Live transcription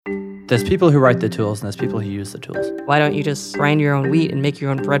There's people who write the tools and there's people who use the tools. Why don't you just grind your own wheat and make your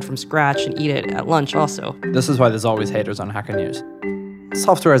own bread from scratch and eat it at lunch also? This is why there's always haters on Hacker News.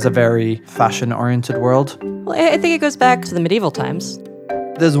 Software is a very fashion-oriented world. Well, I think it goes back to the medieval times.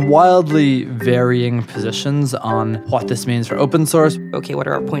 There's wildly varying positions on what this means for open source. Okay, what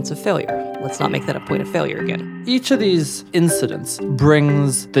are our points of failure? Let's not make that a point of failure again. Each of these incidents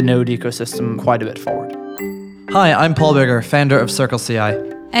brings the Node ecosystem quite a bit forward. Hi, I'm Paul Bigger, founder of CircleCI.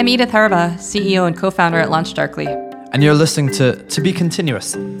 I'm Edith Harba, CEO and co-founder at LaunchDarkly. And you're listening to Be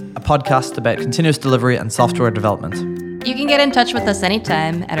Continuous, a podcast about continuous delivery and software development. You can get in touch with us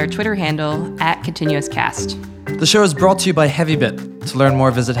anytime at our Twitter handle @ContinuousCast. The show is brought to you by HeavyBit. To learn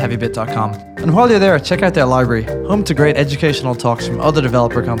more, visit heavybit.com. And while you're there, check out their library, home to great educational talks from other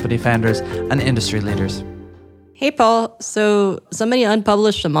developer company founders and industry leaders. Hey, Paul. So somebody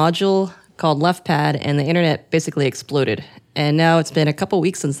unpublished a module called LeftPad, and the internet basically exploded. And now it's been a couple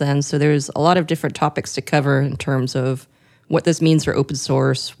weeks since then, so there's a lot of different topics to cover in terms of what this means for open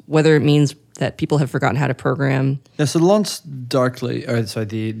source, whether it means that people have forgotten how to program. Yeah, so the LaunchDarkly,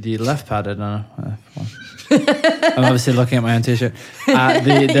 the LeftPad, I don't know. I'm obviously looking at my own t-shirt.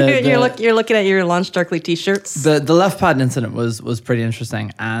 You're looking at your LaunchDarkly t-shirts. The LeftPad incident was pretty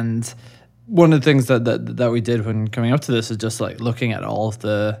interesting, and one of the things that we did when coming up to this is just like looking at all of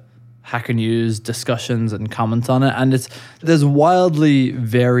the Hacker News discussions and comments on it, and there's wildly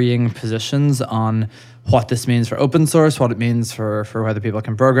varying positions on what this means for open source, what it means for whether people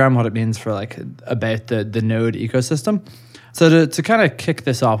can program, what it means for like about the Node ecosystem. So to kind of kick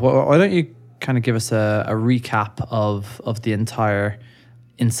this off, why don't you kind of give us a recap of the entire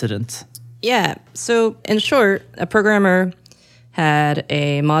incident? Yeah. So in short, a programmer had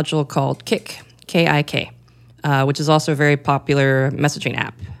a module called Kik, K-I-K, which is also a very popular messaging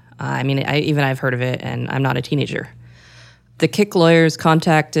app. I've heard of it, and I'm not a teenager. The Kik lawyers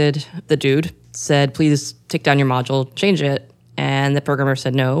contacted the dude, said, please take down your module, change it. And the programmer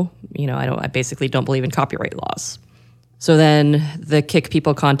said, no, I basically don't believe in copyright laws. So then the Kik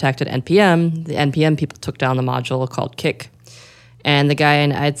people contacted NPM. The NPM people took down the module called Kik. And the guy,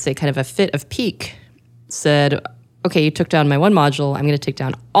 in I'd say kind of a fit of pique, said, okay, you took down my one module, I'm going to take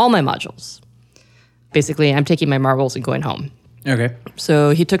down all my modules. Basically, I'm taking my marbles and going home. Okay. So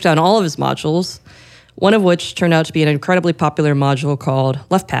he took down all of his modules, one of which turned out to be an incredibly popular module called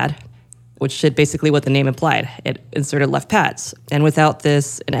LeftPad, which did basically what the name implied. It inserted left pads. And without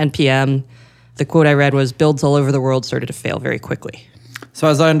this, an NPM, the quote I read was, builds all over the world started to fail very quickly. So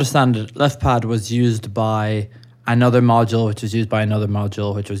as I understand it, LeftPad was used by another module, which was used by another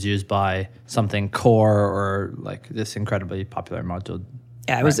module, which was used by something core or like this incredibly popular module.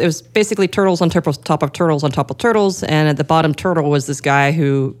 Yeah, it was basically turtles on top of turtles on top of turtles, and at the bottom turtle was this guy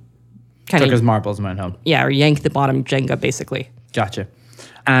who kind of took his marbles and went home. Yeah, or yanked the bottom Jenga, basically. Gotcha.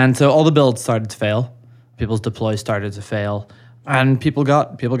 And so all the builds started to fail. People's deploys started to fail, and people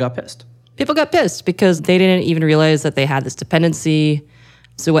got pissed. People got pissed because they didn't even realize that they had this dependency.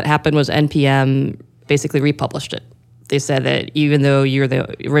 So what happened was NPM basically republished it. They said that even though you're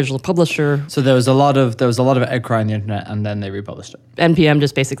the original publisher... So there was a lot of outcry on the internet, and then they republished it. NPM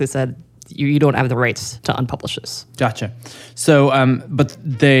just basically said, you don't have the rights to unpublish this. Gotcha. So, but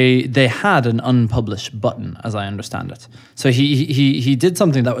they had an unpublish button, as I understand it. So he did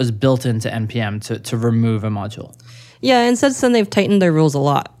something that was built into NPM to remove a module. Yeah, and since then they've tightened their rules a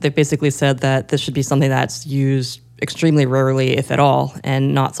lot. They've basically said that this should be something that's used extremely rarely, if at all,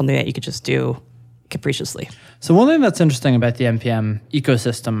 and not something that you could just do capriciously. So one thing that's interesting about the NPM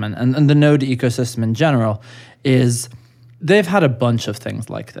ecosystem and the Node ecosystem in general is they've had a bunch of things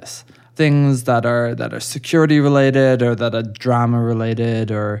like this. Things that are security related or that are drama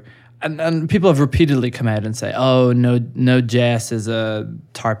related and people have repeatedly come out and say, oh, Node.js is a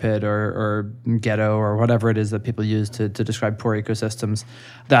tar pit or ghetto or whatever it is that people use to describe poor ecosystems,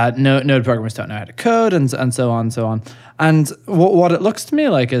 that Node programmers don't know how to code and so on. And what it looks to me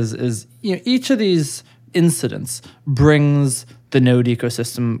like is each of these incidents brings the Node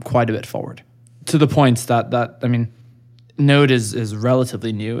ecosystem quite a bit forward to the point that Node is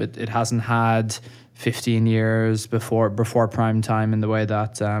relatively new. It hasn't had 15 years before prime time in the way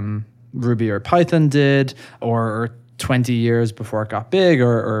that Ruby or Python did, or 20 years before it got big,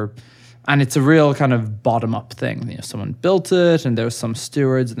 and it's a real kind of bottom-up thing. Someone built it, and there was some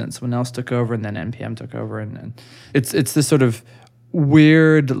stewards, and then someone else took over, and then NPM took over, and it's this sort of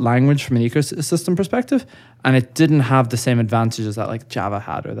weird language from an ecosystem perspective, and it didn't have the same advantages that like Java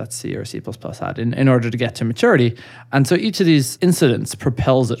had or that C or C++ had in order to get to maturity. And so each of these incidents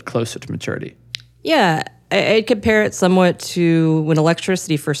propels it closer to maturity. Yeah, I'd compare it somewhat to when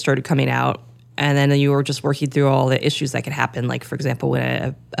electricity first started coming out. And then you were just working through all the issues that could happen, like, for example,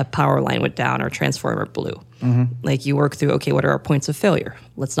 when a power line went down or a transformer blew. Like, you work through, okay, what are our points of failure?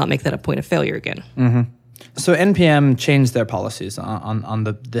 Let's not make that a point of failure again. So NPM changed their policies on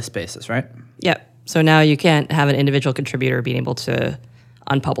this basis, right? Yep. So now you can't have an individual contributor being able to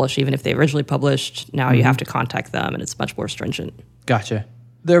unpublish, even if they originally published. Now you have to contact them, and it's much more stringent. Gotcha.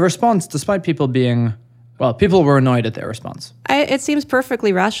 Their response, despite people being, well, people were annoyed at their response. It seems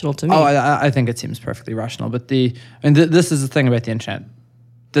perfectly rational to me. Oh, I think it seems perfectly rational. But this is the thing about the internet.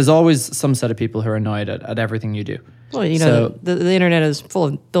 There's always some set of people who are annoyed at everything you do. Well, you know, the internet is full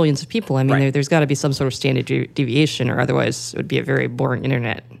of billions of people. I mean, Right. there's got to be some sort of standard deviation, or otherwise it would be a very boring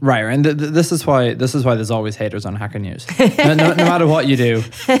internet. Right, and this is why there's always haters on Hacker News. No matter what you do,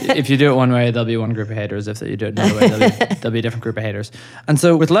 if you do it one way, there'll be one group of haters. If you do it another way, there'll be a different group of haters. And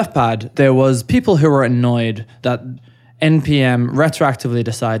so with LeftPad, there was people who were annoyed that NPM retroactively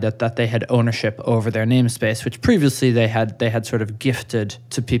decided that they had ownership over their namespace, which previously they had sort of gifted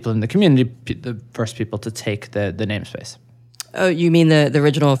to people in the community, the first people to take the namespace. Oh, you mean the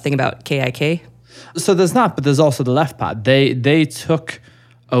original thing about KIK? So there's that, but there's also the LeftPad. They took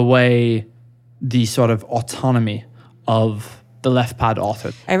away the sort of autonomy of the LeftPad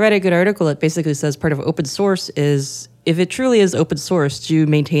author. I read a good article that basically says part of open source is, if it truly is open source, do you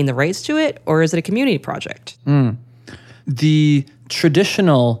maintain the rights to it, or is it a community project? The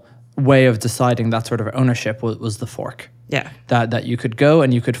traditional way of deciding that sort of ownership was the fork. Yeah. That you could go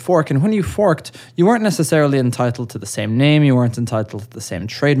and you could fork. And when you forked, you weren't necessarily entitled to the same name. You weren't entitled to the same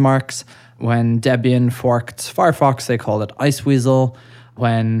trademarks. When Debian forked Firefox, they called it Iceweasel.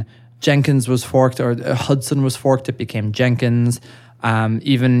 When Jenkins was forked, or Hudson was forked, it became Jenkins.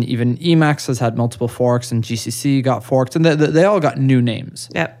 Even Emacs has had multiple forks, and GCC got forked. And they all got new names.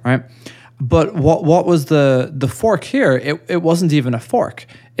 Yeah. Right? But what was the fork here? It wasn't even a fork.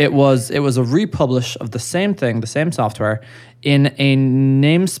 It was a republish of the same thing, the same software, in a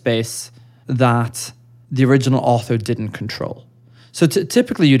namespace that the original author didn't control. So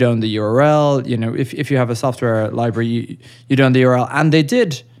typically you'd own the URL. You know, if you have a software library, you'd own the URL, and they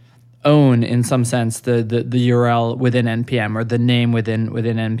did own, in some sense, the URL within NPM, or the name within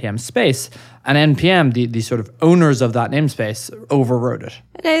NPM space. And NPM, the sort of owners of that namespace, overrode it.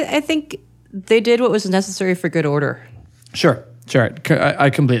 And I think they did what was necessary for good order. Sure. I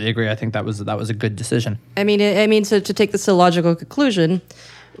completely agree. I think that was a good decision. I mean, so to take this to a logical conclusion,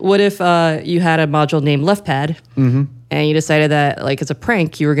 what if you had a module named LeftPad, and you decided that, like, as a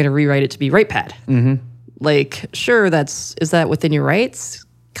prank, you were going to rewrite it to be RightPad? Like, sure, is that within your rights?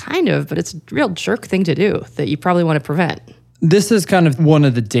 Kind of, but it's a real jerk thing to do that you probably want to prevent. This is kind of one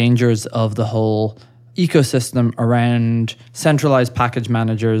of the dangers of the whole ecosystem around centralized package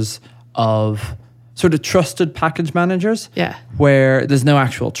managers, of sort of trusted package managers, where there's no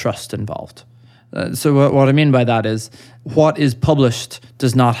actual trust involved. So what I mean by that is, what is published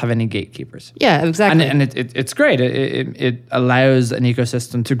does not have any gatekeepers. Yeah, exactly. And it's great. It allows an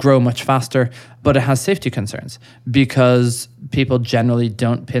ecosystem to grow much faster, but it has safety concerns because people generally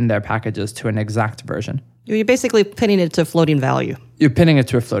don't pin their packages to an exact version. You're basically pinning it to floating value. You're pinning it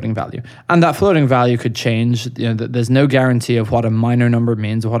to a floating value. And that floating value could change. You know, there's no guarantee of what a minor number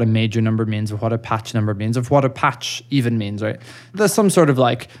means, of what a major number means, of what a patch number means, of what a patch even means, right? There's some sort of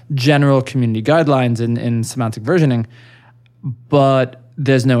like general community guidelines in semantic versioning, but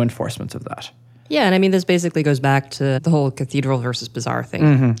there's no enforcement of that. Yeah, and I mean, this basically goes back to the whole cathedral versus bazaar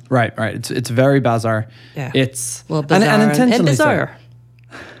thing. Right. It's very bazaar. Yeah. It's bazaar and intentionally and bizarre. so.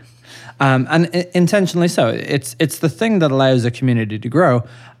 And intentionally so. It's the thing that allows a community to grow.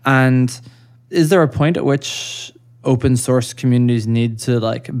 And is there a point at which open source communities need to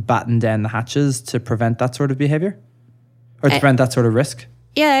like batten down the hatches to prevent that sort of behavior, or to prevent that sort of risk?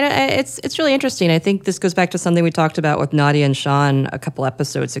 Yeah, it's really interesting. I think this goes back to something we talked about with Nadia and Sean a couple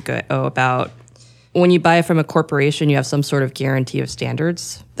episodes ago about when you buy from a corporation, you have some sort of guarantee of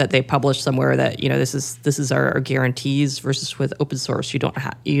standards that they publish somewhere that, you know, this is our guarantees, versus with open source, you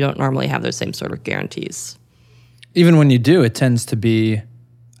don't normally have those same sort of guarantees. Even when you do, it tends to be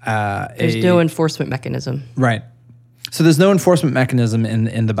there's no enforcement mechanism. Right. So there's no enforcement mechanism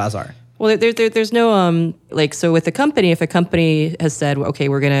in the bazaar. Well, there's no so with a company, if a company has said, okay,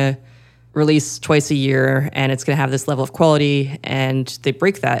 we're gonna release twice a year and it's going to have this level of quality, and they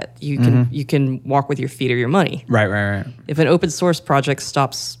break that, you can walk with your feet or your money. Right. If an open source project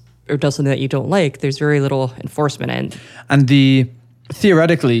stops or does something that you don't like, there's very little enforcement. And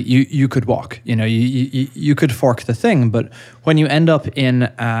theoretically, you could walk. You know, you could fork the thing, but when you end up in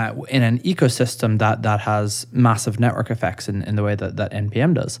an ecosystem that has massive network effects in the way that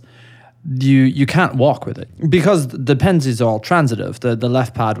NPM does, you can't walk with it because the dependencies are all transitive. The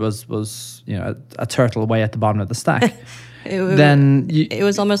left pad was a turtle way at the bottom of the stack. It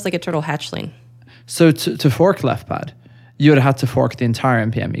was almost like a turtle hatchling. So to fork left pad, you would have had to fork the entire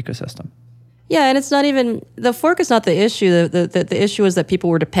NPM ecosystem. Yeah, and it's not even the fork is not the issue. The issue is that people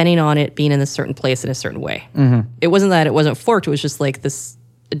were depending on it being in a certain place in a certain way. Mm-hmm. It wasn't that it wasn't forked. It was just like this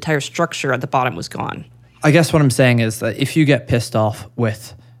entire structure at the bottom was gone. I guess what I'm saying is that if you get pissed off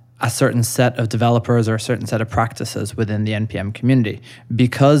with a certain set of developers or a certain set of practices within the NPM community,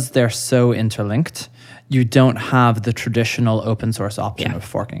 because they're so interlinked, you don't have the traditional open source option of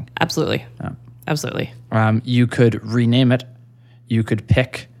forking. Absolutely. Yeah. Absolutely. You could rename it. You could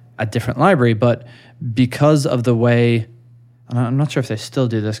pick a different library, but because of the way, and I'm not sure if they still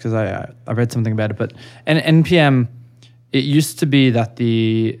do this because I read something about it, but in NPM, it used to be that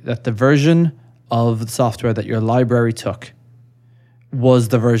the version of the software that your library took was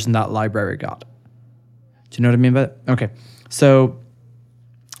the version that library got. Do you know what I mean by it? Okay, so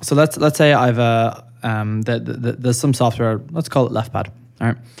let's say I've there's some software. Let's call it LeftPad. All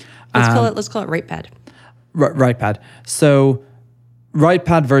right. Let's call it RightPad. RightPad. So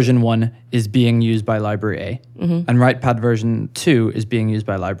RightPad version 1 is being used by library A, and RightPad version 2 is being used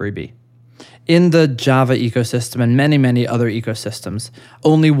by library B. In the Java ecosystem and many, many other ecosystems,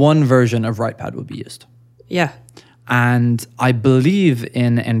 only one version of RightPad will be used. Yeah. And I believe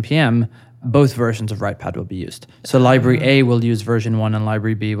in NPM, both versions of RightPad will be used. So library A will use version 1 and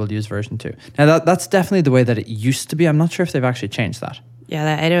library B will use version 2. Now that's definitely the way that it used to be. I'm not sure if they've actually changed that.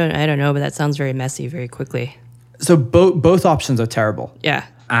 Yeah, I don't know, but that sounds very messy very quickly. So both options are terrible. Yeah.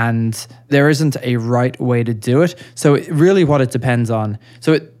 And there isn't a right way to do it. So really what it depends on,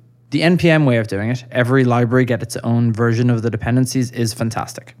 the NPM way of doing it, every library get its own version of the dependencies, is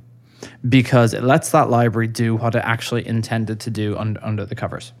fantastic because it lets that library do what it actually intended to do under the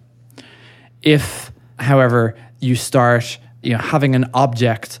covers. If, however, you start having an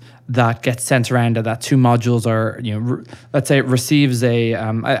object that gets sent around and that two modules are, let's say it receives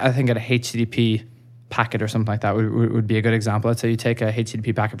I think a HTTP packet or something like that would be a good example. Let's say you take a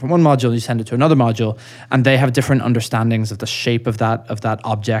HTTP packet from one module, you send it to another module, and they have different understandings of the shape of that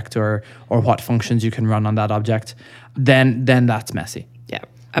object or what functions you can run on that object. Then that's messy. Yeah,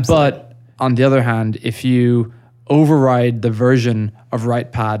 absolutely. But on the other hand, if you override the version of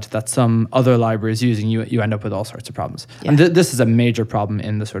RightPad that some other library is using, you end up with all sorts of problems. Yeah. And this is a major problem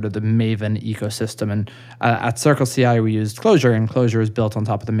in the sort of the Maven ecosystem. And at Circle CI, we used Clojure, and Clojure is built on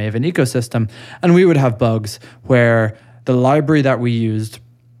top of the Maven ecosystem. And we would have bugs where the library that we used,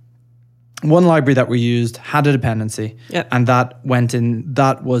 one library that we used had a dependency, and that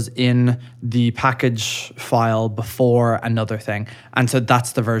was in the package file before another thing, and so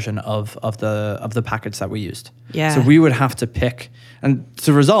that's the version of the package that we used. Yeah. So we would have to pick, and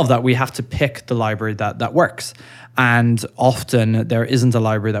to resolve that, we have to pick the library that works. And often there isn't a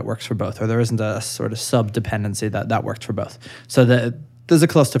library that works for both, or there isn't a sort of sub dependency that works for both. So there's a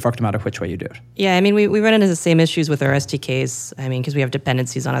clusterfuck no matter which way you do it. Yeah, I mean, we run into the same issues with our SDKs. I mean, because we have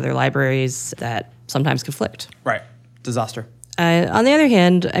dependencies on other libraries that sometimes conflict. Right. Disaster. On the other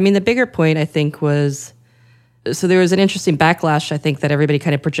hand, I mean, the bigger point, I think, was... So there was an interesting backlash, I think, that everybody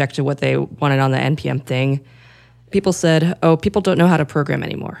kind of projected what they wanted on the NPM thing. People said, people don't know how to program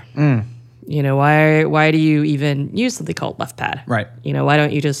anymore. Why do you even use something called LeftPad? Right. Why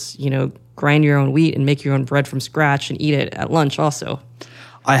don't you just, grind your own wheat and make your own bread from scratch and eat it at lunch also?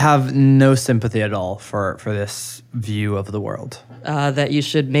 I have no sympathy at all for this view of the world. That you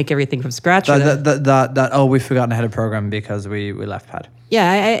should make everything from scratch? We've forgotten how to program because we left pad.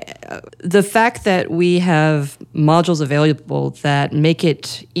 Yeah, the fact that we have modules available that make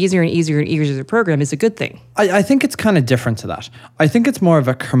it easier and easier and easier to program is a good thing. I think it's kind of different to that. I think it's more of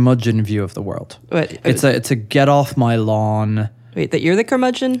a curmudgeon view of the world. It's a get off my lawn... Wait, that you're the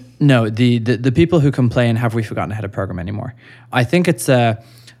curmudgeon? No, the people who complain, have we forgotten how to program anymore? I think it's a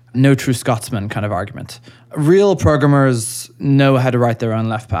no true Scotsman kind of argument. Real programmers know how to write their own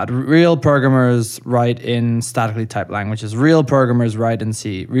LeftPad. Real programmers write in statically typed languages. Real programmers write in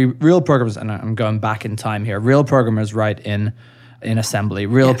C. Real programmers, and I'm going back in time here, real programmers write in assembly.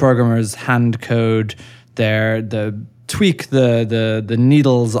 Real programmers hand code tweak the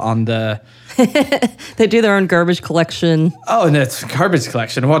needles on the... They do their own garbage collection. Oh, and it's garbage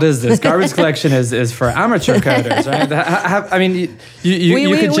collection. What is this? Garbage collection is for amateur coders, right?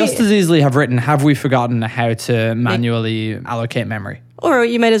 You could just as easily have written, have we forgotten how to manually allocate memory? Or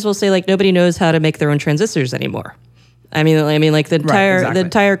you might as well say, nobody knows how to make their own transistors anymore. I mean, the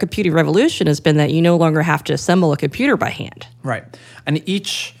entire computing revolution has been that you no longer have to assemble a computer by hand. Right. And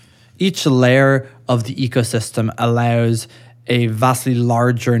each layer of the ecosystem allows a vastly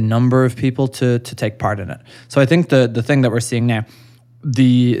larger number of people to take part in it. So I think the thing that we're seeing now,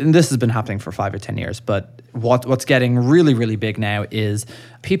 and this has been happening for 5 or 10 years, but what's getting really, really big now is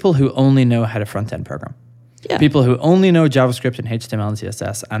people who only know how to front-end program. Yeah. People who only know JavaScript and HTML and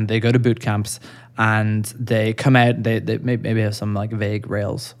CSS, and they go to boot camps and they come out, they maybe have some like vague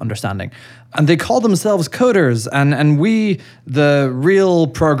Rails understanding, and they call themselves coders. And we, the real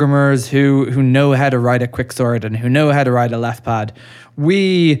programmers who know how to write a quicksort and who know how to write a left pad,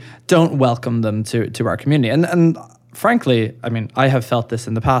 we don't welcome them to our community. And frankly, I mean, I have felt this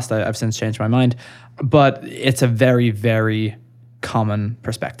in the past. I've since changed my mind, but it's a very, very common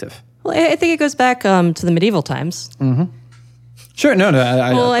perspective. Well, I think it goes back to the medieval times. Sure, no,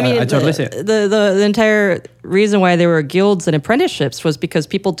 I totally see it. The entire reason why there were guilds and apprenticeships was because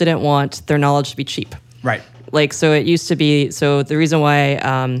people didn't want their knowledge to be cheap. Right. Like, so it used to be, so the reason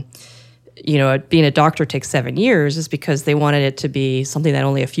why, being a doctor takes 7 years is because they wanted it to be something that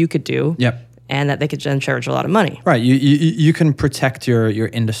only a few could do. Yep. And that they could then charge a lot of money. Right. You can protect your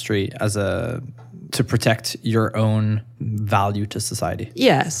industry to protect your own value to society.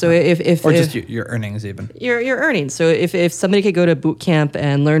 Yeah. So if just your earnings even. Your earnings. So if somebody could go to boot camp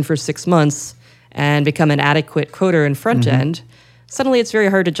and learn for 6 months and become an adequate coder in front end, suddenly it's very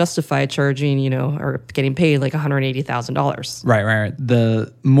hard to justify charging, or getting paid like $180,000. Right.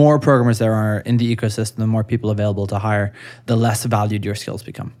 The more programmers there are in the ecosystem, the more people available to hire, the less valued your skills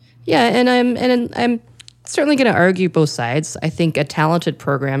become. Yeah, and I'm certainly going to argue both sides. I think a talented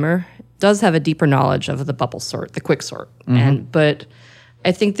programmer does have a deeper knowledge of the bubble sort, the quick sort. But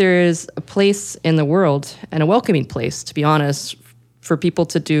I think there is a place in the world, and a welcoming place, to be honest, for people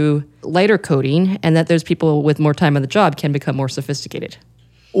to do lighter coding, and that there's people with more time on the job can become more sophisticated.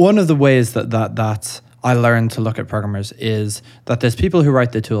 One of the ways that I learned to look at programmers is that there's people who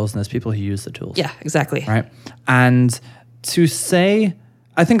write the tools and there's people who use the tools. Yeah, exactly. Right? And to say,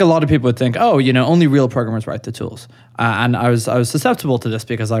 I think a lot of people would think, only real programmers write the tools. And I was susceptible to this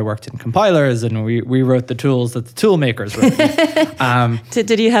because I worked in compilers and we wrote the tools that the tool makers wrote.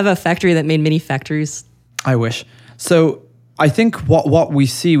 Did you have a factory that made mini factories? I wish. So I think what we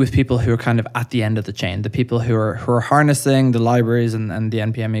see with people who are kind of at the end of the chain, the people who are harnessing the libraries and the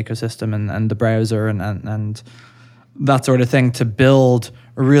NPM ecosystem and the browser and that sort of thing to build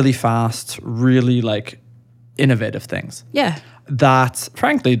really fast, really like innovative things. Yeah. That,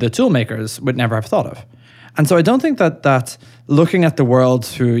 frankly, the tool makers would never have thought of. And so I don't think that looking at the world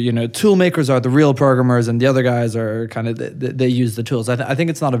through, tool makers are the real programmers and the other guys are kind of, they use the tools. I think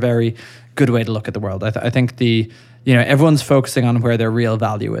it's not a very good way to look at the world. I think everyone's focusing on where their real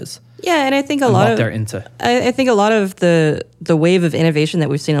value is. Yeah, and I think what they're into. I think a lot of the wave of innovation that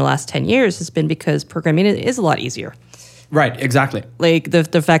we've seen in the last 10 years has been because programming is a lot easier. Right, exactly. Like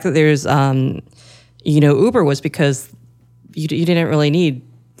the fact that there's, Uber was because you didn't really need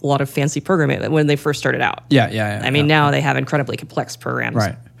a lot of fancy programming when they first started out. Yeah. I mean, now they have incredibly complex programs.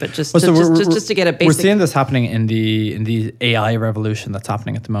 Right. But just to get a basic... We're seeing this happening in the AI revolution that's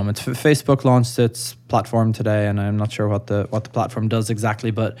happening at the moment. Facebook launched its platform today, and I'm not sure what the platform does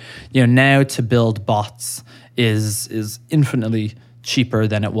exactly, but now to build bots is infinitely cheaper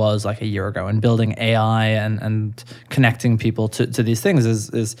than it was like a year ago, and building AI and connecting people to these things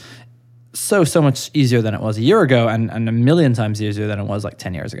is so much easier than it was a year ago and a million times easier than it was like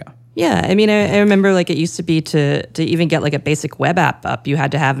 10 years ago. Yeah, I mean, I remember like it used to be to even get like a basic web app up, you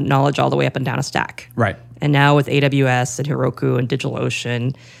had to have knowledge all the way up and down a stack. Right. And now with AWS and Heroku and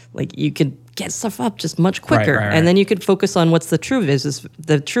DigitalOcean, like you could get stuff up just much quicker. Right. And then you could focus on what's the true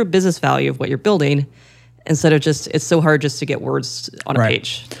business value of what you're building, instead of just, it's so hard just to get words on a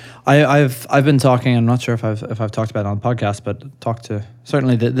page. I've been talking. I'm not sure if I've talked about it on the podcast, but talked to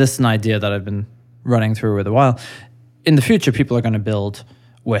certainly this is an idea that I've been running through with a while. In the future, people are going to build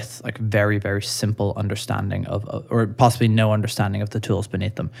with like very, very simple understanding of or possibly no understanding of the tools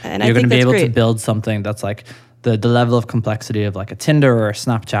beneath them. And you're going to be able to build something that's like the level of complexity of like a Tinder or a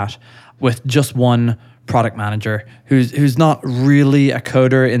Snapchat with just one product manager who's not really a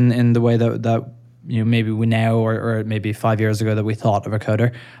coder in the way that maybe we now or maybe 5 years ago that we thought of a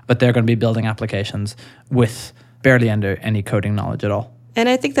coder, but they're going to be building applications with barely any coding knowledge at all. And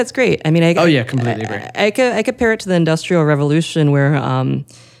I think that's great. I mean, completely agree. I compare it to the Industrial Revolution where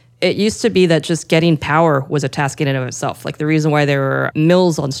it used to be that just getting power was a task in and of itself. Like the reason why there were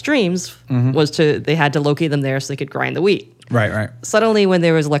mills on streams was they had to locate them there so they could grind the wheat. Right. Suddenly when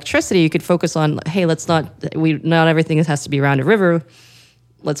there was electricity, you could focus on, hey, not everything has to be around a river.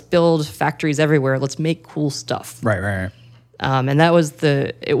 Let's build factories everywhere. Let's make cool stuff. Right. And that was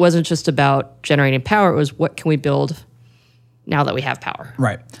it wasn't just about generating power. It was what can we build now that we have power.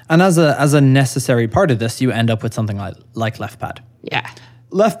 Right. And as a necessary part of this, you end up with something like LeftPad. Yeah.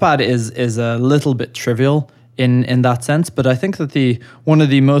 LeftPad is a little bit trivial in that sense, but I think that one of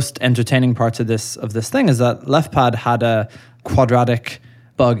the most entertaining parts of this thing is that LeftPad had a quadratic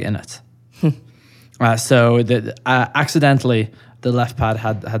bug in it. So that accidentally the LeftPad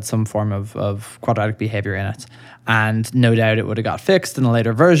had some form of quadratic behavior in it, and no doubt it would have got fixed in a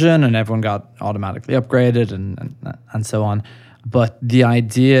later version, and everyone got automatically upgraded and so on. But the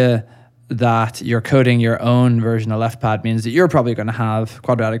idea that you're coding your own version of LeftPad means that you're probably going to have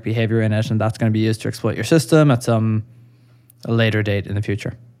quadratic behavior in it, and that's going to be used to exploit your system at some later date in the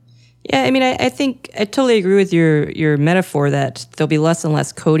future. Yeah, I mean, I think I totally agree with your metaphor that there'll be less and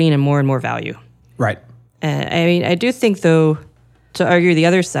less coding and more value. Right. I mean, I do think, though, to argue the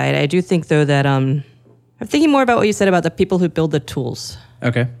other side, I do think, though, that I'm thinking more about what you said about the people who build the tools.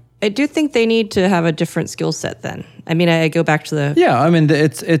 Okay. I do think they need to have a different skill set then. I mean, I go back to the... Yeah, I mean,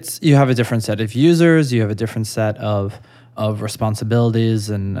 it's you have a different set of users, you have a different set of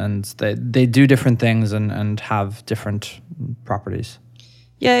responsibilities, and they do different things and have different properties.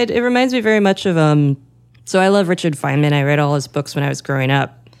 Yeah, it reminds me very much of... So I love Richard Feynman. I read all his books when I was growing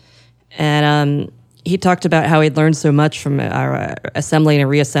up. And he talked about how he'd learned so much from assembling and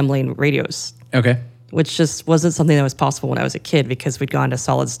reassembling radios. Okay. Which just wasn't something that was possible when I was a kid because we'd gone to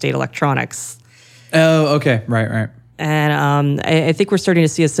solid-state electronics. Oh, okay. Right. And I think we're starting to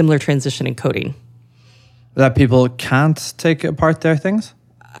see a similar transition in coding. That people can't take apart their things?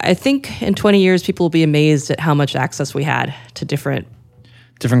 I think in 20 years, people will be amazed at how much access we had to different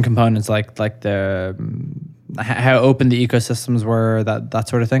components, like the how open the ecosystems were, that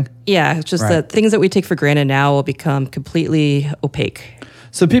sort of thing? Yeah, it's just that things that we take for granted now will become completely opaque.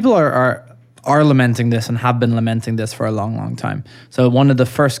 So people are lamenting this and have been lamenting this for a long time. So one of the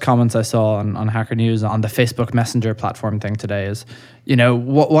first comments I saw on Hacker News on the Facebook Messenger platform thing today is,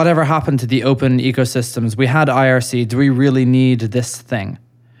 whatever happened to the open ecosystems? We had IRC. Do we really need this thing?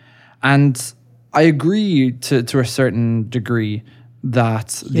 And I agree to a certain degree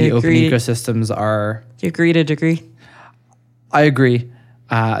that the open ecosystems are... Do you agree to a degree? I agree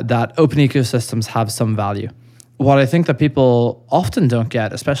that open ecosystems have some value. What I think that people often don't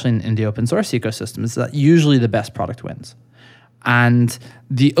get, especially in the open source ecosystem, is that usually the best product wins. And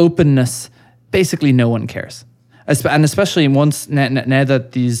the openness, basically no one cares. And especially once, now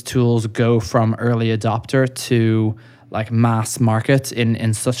that these tools go from early adopter to like mass market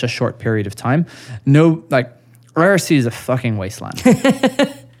in such a short period of time, IRC is a fucking wasteland.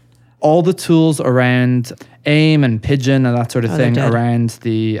 All the tools around AIM and Pigeon and that sort of thing around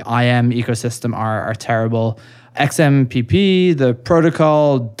the IM ecosystem are terrible. XMPP, the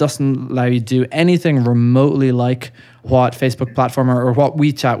protocol, doesn't allow you to do anything remotely like what Facebook Platform or what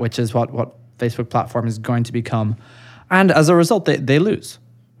WeChat, which is what Facebook Platform is going to become. And as a result, they lose,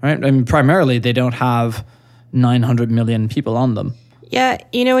 right? I mean, primarily, they don't have 900 million people on them. Yeah,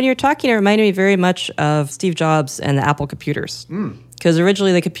 when you're talking, it reminded me very much of Steve Jobs and the Apple computers. Because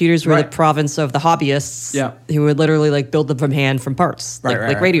originally the computers were the province of the hobbyists who would literally build them from hand from parts,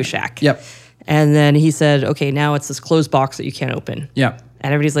 like Radio Shack. Yep. And then he said, okay, now it's this closed box that you can't open. Yeah.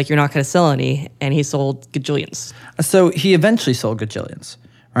 And everybody's like, you're not going to sell any. And he sold gajillions. So he eventually sold gajillions,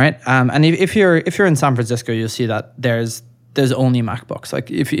 right? And if you're in San Francisco, you'll see that there's only MacBooks. Like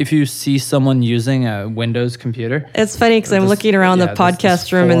if you see someone using a Windows computer. It's funny because I'm looking around the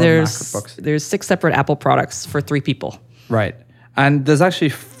podcast room and there's 6 separate Apple products for 3 people. Right. And there's actually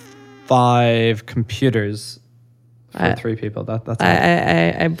 5 computers for 3 people. That's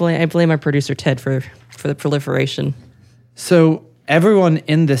I blame our producer Ted for the proliferation. So everyone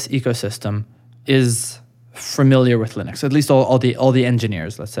in this ecosystem is familiar with Linux. At least all the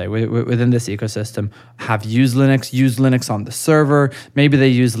engineers, let's say, within this ecosystem have used Linux on the server. Maybe they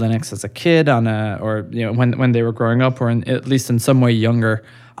used Linux as a kid when they were growing up, or at least in some way younger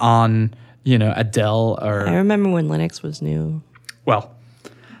on a Dell or. I remember when Linux was new. Well,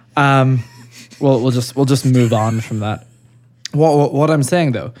 we'll just move on from that. What I'm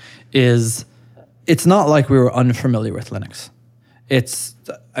saying though is, it's not like we were unfamiliar with Linux.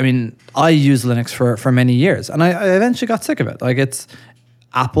 I used Linux for many years, and I eventually got sick of it.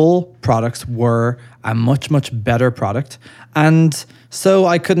 Apple products were a much better product, and so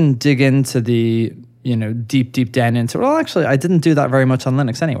I couldn't dig into the deep down into. Well, actually, I didn't do that very much on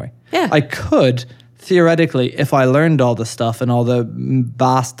Linux anyway. Yeah, I could. Theoretically, if I learned all the stuff and all the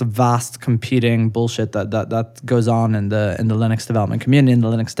vast competing bullshit that goes on in the Linux development community, in the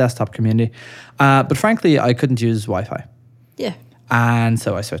Linux desktop community, but frankly, I couldn't use Wi-Fi. Yeah, and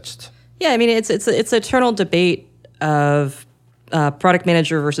so I switched. Yeah, I mean it's an eternal debate of product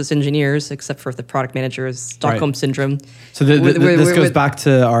manager versus engineers, except for if the product manager is Stockholm Syndrome. So this goes back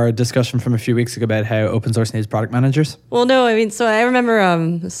to our discussion from a few weeks ago about how open source needs product managers. Well, no, I mean, so I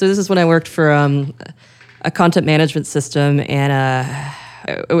remember, so this is when I worked for a content management system, and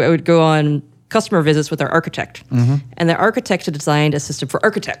I would go on customer visits with our architect. And the architect had designed a system for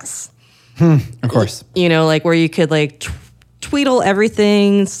architects. Of course. You know, like where you could like tweedle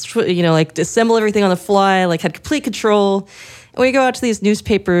everything, you know, like assemble everything on the fly, like had complete control. And when you go out to these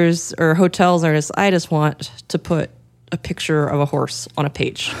newspapers or hotels, I just want to put a picture of a horse on a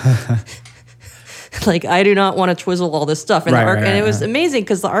page. Like, I do not want to twizzle all this stuff. And, and it was amazing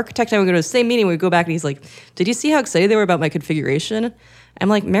because the architect and I would go to the same meeting. We'd go back and he's like, did you see how excited they were about my configuration? I'm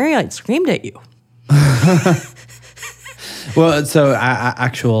like, Marriott screamed at you. Well, so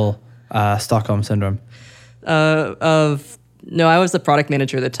actual Stockholm Syndrome. No, I was the product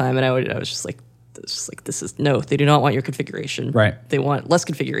manager at the time, and I was just like, this is no. They do not want your configuration. Right. They want less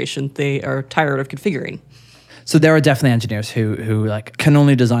configuration. They are tired of configuring. So there are definitely engineers who like can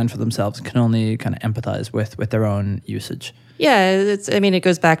only design for themselves, can only kind of empathize with their own usage. Yeah, it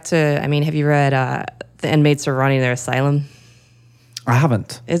goes back to. I mean, have you read The Inmates Are Running Their Asylum? I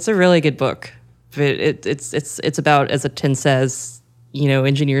haven't. It's a really good book. It's about, as Tin says, you know,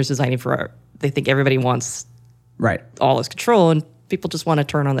 engineers designing for art. They think everybody wants all this control, and people just want to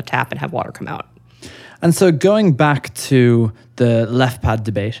turn on the tap and have water come out. And so going back to the left pad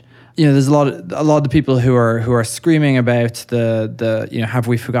debate, you know, there's a lot of the people who are screaming about the you know, have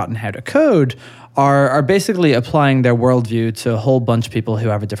we forgotten how to code, are basically applying their worldview to a whole bunch of people who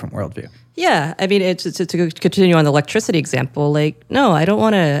have a different worldview. Yeah, I mean, to continue on the electricity example, like, no, I don't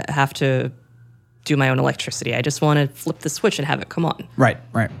want to have to do my own electricity. I just want to flip the switch and have it come on. Right.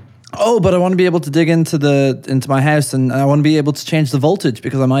 Oh, but I want to be able to dig into my house, and I want to be able to change the voltage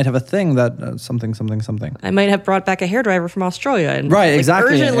because I might have a thing that something. I might have brought back a hairdryer from Australia, and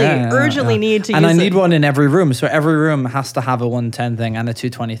exactly. urgently need to. And use I need it. one in every room, so every room has to have a 110 thing and a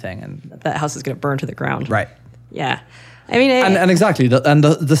 220 thing, and that house is going to burn to the ground. Right. Yeah, I mean, and exactly,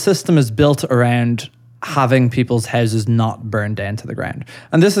 the system is built around having people's houses not burn down to the ground,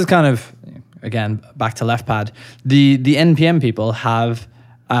 and this is kind of, again, back to left pad. The NPM people have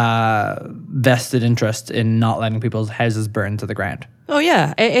vested interest in not letting people's houses burn to the ground. Oh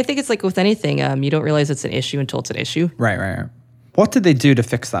yeah, I think it's like with anything, you don't realize it's an issue until it's an issue. Right. What did they do to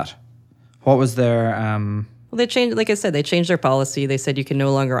fix that? What was their? Well, they changed. Like I said, they changed their policy. They said you can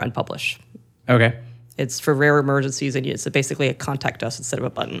no longer unpublish. Okay. It's for rare emergencies, and it's basically a contact us instead of a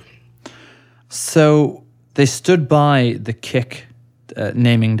button. So they stood by the Kik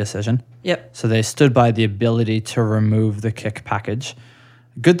naming decision. Yep. So they stood by the ability to remove the Kik package.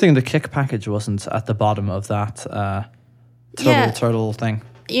 Good thing the Kik package wasn't at the bottom of that turtle thing.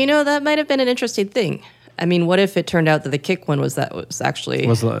 You know, that might have been an interesting thing. I mean, what if it turned out that the Kik one was actually...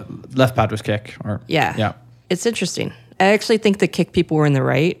 Was the left pad was Kik? Yeah. It's interesting. I actually think the Kik people were in the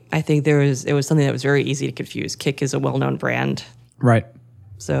right. I think it was something that was very easy to confuse. Kik is a well-known brand. Right.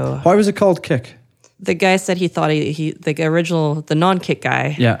 So... Why was it called Kik? The guy said he thought the non-Kik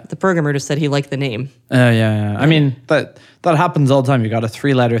guy, the programmer just said he liked the name. Yeah. I mean, that happens all the time. You got a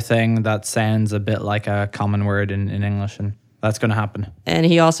 3-letter thing that sounds a bit like a common word in English, and that's going to happen. And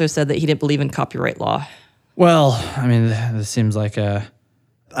he also said that he didn't believe in copyright law. Well, I mean, this seems like a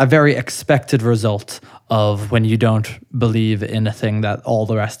very expected result of when you don't believe in a thing that all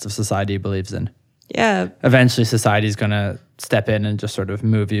the rest of society believes in. Yeah. Eventually, society's going to step in and just sort of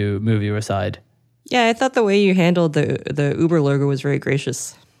move you aside. Yeah, I thought the way you handled the Uber logo was very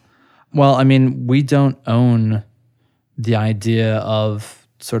gracious. Well, I mean, we don't own the idea of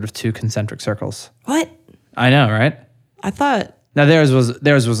sort of 2 concentric circles. What? I know, right? I thought... Now, theirs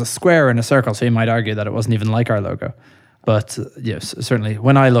was a square and a circle, so you might argue that it wasn't even like our logo. But yes, certainly,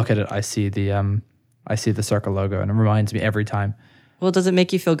 when I look at it, I see the circle logo, and it reminds me every time. Well, does it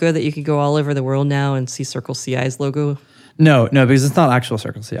make you feel good that you can go all over the world now and see Circle CI's logo? No, because it's not actual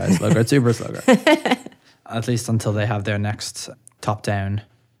Circle CI's logo. It's Uber's logo. At least until they have their next top-down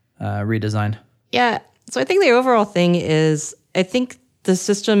redesign. Yeah. So I think the overall thing is, I think the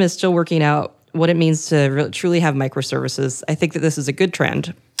system is still working out what it means to truly have microservices. I think that this is a good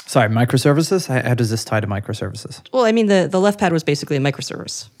trend. Sorry, microservices? How does this tie to microservices? Well, I mean, the left pad was basically a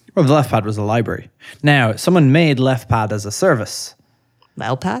microservice. Well, the left pad was a library. Now, someone made left pad as a service.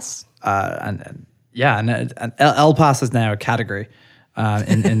 LPass? And LPass is now a category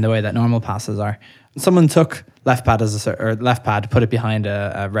in the way that normal passes are. Someone took left pad, put it behind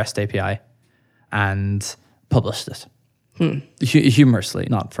a REST API, and published it. Humorously,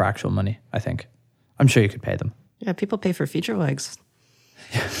 not for actual money, I think. I'm sure you could pay them. Yeah, people pay for feature legs.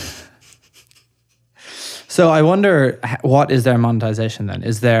 So I wonder, what is their monetization then?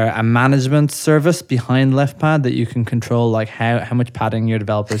 Is there a management service behind LeftPad that you can control, like how much padding your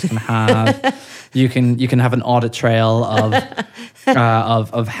developers can have? you can have an audit trail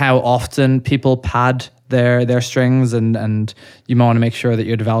of how often people pad their strings, and you might want to make sure that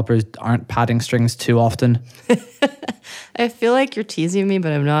your developers aren't padding strings too often. I feel like you're teasing me,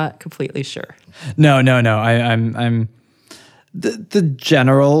 but I'm not completely sure. No. I'm the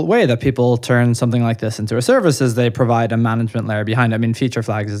general way that people turn something like this into a service is they provide a management layer behind it. I mean, feature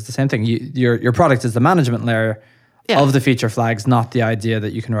flags is the same thing. Your product is the management layer of the feature flags, not the idea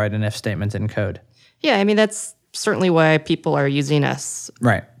that you can write an if statement in code. Yeah, I mean, that's certainly why people are using us.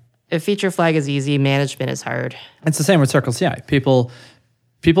 Right. A feature flag is easy, management is hard. It's the same with Circle CI.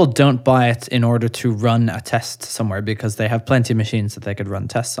 People don't buy it in order to run a test somewhere because they have plenty of machines that they could run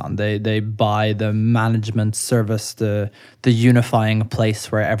tests on. They buy the management service, the unifying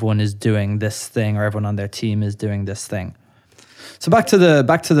place where everyone is doing this thing, or everyone on their team is doing this thing. So back to the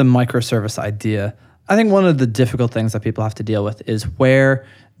microservice idea. I think one of the difficult things that people have to deal with is, where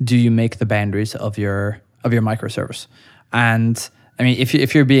do you make the boundaries of your microservice? And I mean,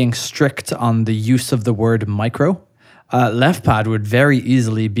 if you're being strict on the use of the word micro, LeftPad would very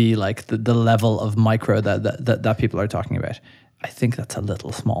easily be like the level of micro that people are talking about. I think that's a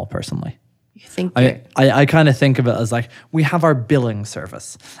little small, personally. You think I kind of think of it as like, we have our billing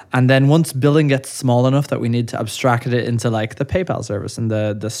service, and then once billing gets small enough that we need to abstract it into like the PayPal service and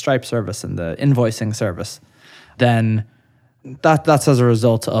the Stripe service and the invoicing service, then that's as a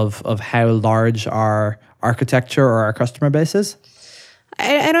result of how large our architecture or our customer base is.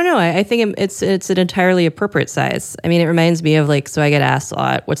 I don't know. I think it's an entirely appropriate size. I mean, it reminds me of like, so I get asked a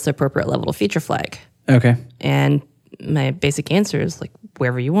lot, what's the appropriate level of feature flag? Okay. And my basic answer is like,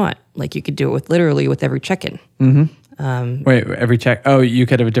 wherever you want. Like, you could do it with every check-in. Wait, every check? Oh, you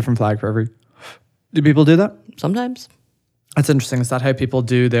could have a different flag for every. Do people do that? Sometimes. That's interesting. Is that how people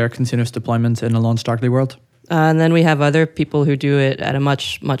do their continuous deployment in a LaunchDarkly world? And then we have other people who do it at a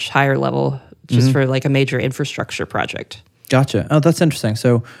much, much higher level, just for like a major infrastructure project. Gotcha. Oh, that's interesting.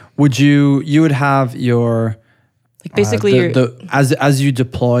 So you would have your, like basically as you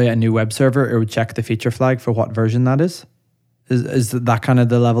deploy a new web server, it would check the feature flag for what version that is. Is that kind of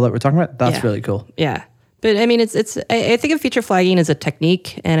the level that we're talking about? That's really cool. Yeah. But I mean, I think of feature flagging as a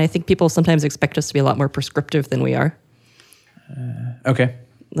technique, and I think people sometimes expect us to be a lot more prescriptive than we are. Okay.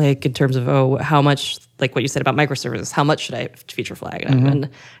 Like in terms of, how much, like what you said about microservices, how much should I feature flag? And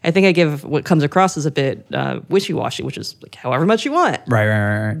I think I give what comes across as a bit wishy-washy, which is like however much you want.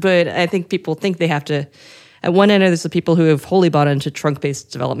 Right. But I think people think they have to, at one end, there's the people who have wholly bought into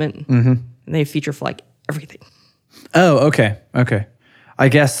trunk-based development, and they feature flag everything. Oh, okay. I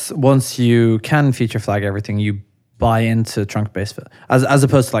guess once you can feature flag everything, you buy into trunk-based as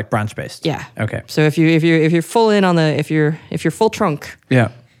opposed to like branch-based. Yeah. Okay. So if you're full in on if you're full trunk,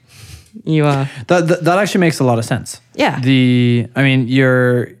 yeah, you that actually makes a lot of sense. Yeah.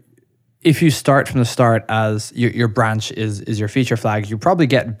 If you start from the start as your branch is your feature flag, you probably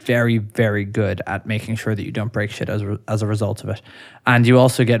get very, very good at making sure that you don't break shit as a result of it, and you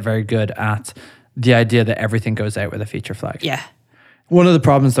also get very good at the idea that everything goes out with a feature flag. Yeah. One of the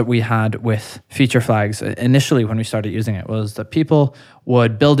problems that we had with feature flags initially when we started using it was that people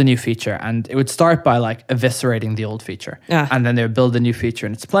would build a new feature, and it would start by like eviscerating the old feature. Yeah. And then they would build a new feature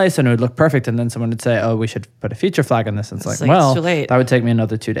in its place and it would look perfect. And then someone would say, oh, we should put a feature flag on this. And it's like, well, too late. That would take me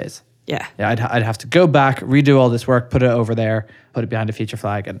another 2 days. Yeah. Yeah, I'd have to go back, redo all this work, put it over there, put it behind a feature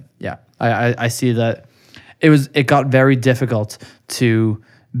flag. And yeah, I see that it got very difficult to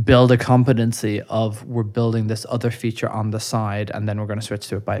build a competency of, we're building this other feature on the side and then we're going to switch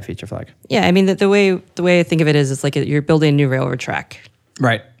to it by a feature flag. Yeah, I mean, the way I think of it is, it's like you're building a new railroad track.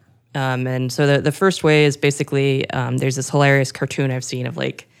 Right. And so the first way is basically, there's this hilarious cartoon I've seen of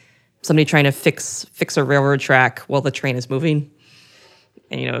like somebody trying to fix a railroad track while the train is moving.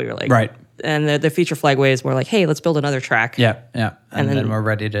 And you're like, right. And the feature flag way is more like, hey, let's build another track. Yeah. And then we're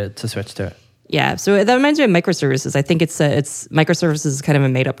ready to switch to it. Yeah, so that reminds me of microservices. I think it's microservices is kind of a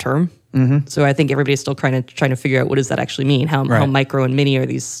made up term. Mm-hmm. So I think everybody's still trying to figure out what does that actually mean. How micro and mini are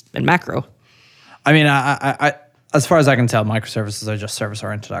these, and macro? I mean, I as far as I can tell, microservices are just service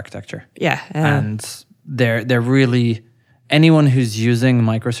oriented architecture. Yeah, and they're really, anyone who's using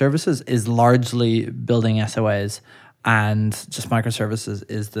microservices is largely building SOAs, and just microservices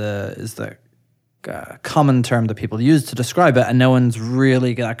is the common term that people use to describe it, and no one's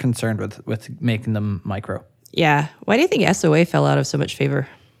really that concerned with making them micro. Yeah. Why do you think SOA fell out of so much favor?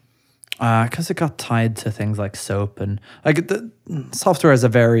 Because it got tied to things like SOAP, and like the software is a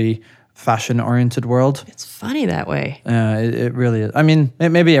very fashion-oriented world. It's funny that way. It really is. I mean,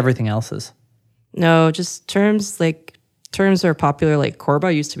 maybe everything else is. No, just terms are popular. Like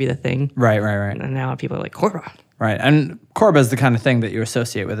Corba used to be the thing. Right. And now people are like, Corba. Right. And Corba is the kind of thing that you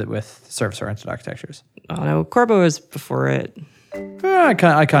associate with service-oriented architectures. Oh no, Corba was before it. I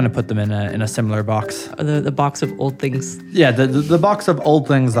kind of put them in a similar box. The box of old things. Yeah, the box of old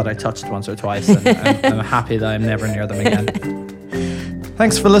things that I touched once or twice, and I'm happy that I'm never near them again.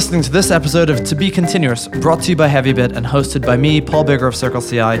 Thanks for listening to this episode of To Be Continuous, brought to you by HeavyBit and hosted by me, Paul Bigger of Circle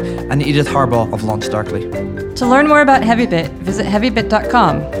CI, and Edith Harbaugh of Launch Darkly. To learn more about HeavyBit, visit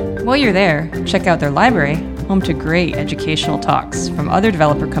heavybit.com. While you're there, check out their library, home to great educational talks from other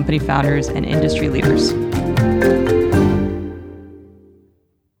developer company founders and industry leaders.